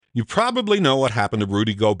You probably know what happened to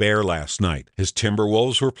Rudy Gobert last night. His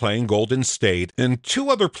Timberwolves were playing Golden State, and two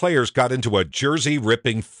other players got into a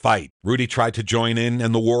jersey-ripping fight. Rudy tried to join in,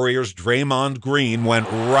 and the Warriors' Draymond Green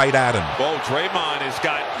went right at him. Oh, Draymond has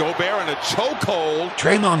got Gobert in a chokehold.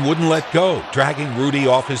 Draymond wouldn't let go, dragging Rudy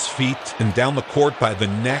off his feet and down the court by the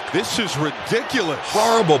neck. This is ridiculous.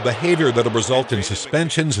 Horrible behavior that'll result in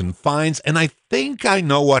suspensions and fines, and I think I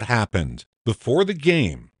know what happened. Before the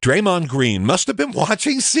game, Draymond Green must have been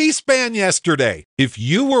watching C-SPAN yesterday. If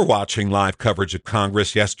you were watching live coverage of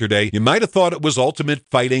Congress yesterday, you might have thought it was Ultimate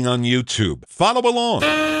Fighting on YouTube. Follow along.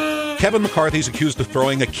 Kevin McCarthy's accused of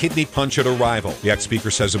throwing a kidney punch at a rival. The ex-speaker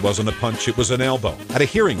says it wasn't a punch, it was an elbow. At a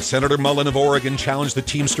hearing, Senator Mullen of Oregon challenged the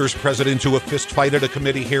Teamsters president to a fistfight at a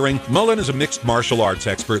committee hearing. Mullen is a mixed martial arts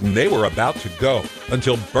expert, and they were about to go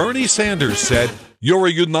until Bernie Sanders said, "You're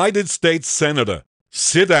a United States Senator.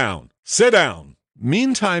 Sit down. Sit down."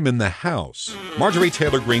 Meantime, in the House, Marjorie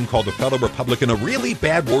Taylor Greene called a fellow Republican a really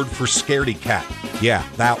bad word for scaredy cat. Yeah,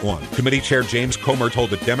 that one. Committee Chair James Comer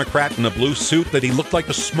told a Democrat in a blue suit that he looked like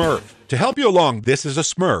a Smurf. To help you along, this is a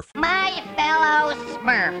Smurf. My fellow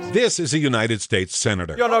Smurfs. This is a United States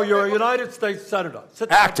Senator. You're a United States Senator. Sit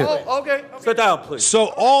down. Actively. Oh, okay. Sit down, please.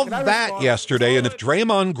 So all that yesterday, and if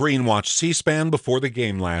Draymond Green watched C-SPAN before the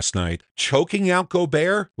game last night, choking out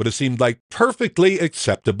Gobert would have seemed like perfectly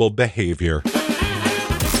acceptable behavior.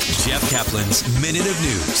 Jeff Kaplan's Minute of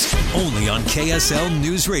News, only on KSL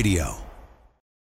News Radio.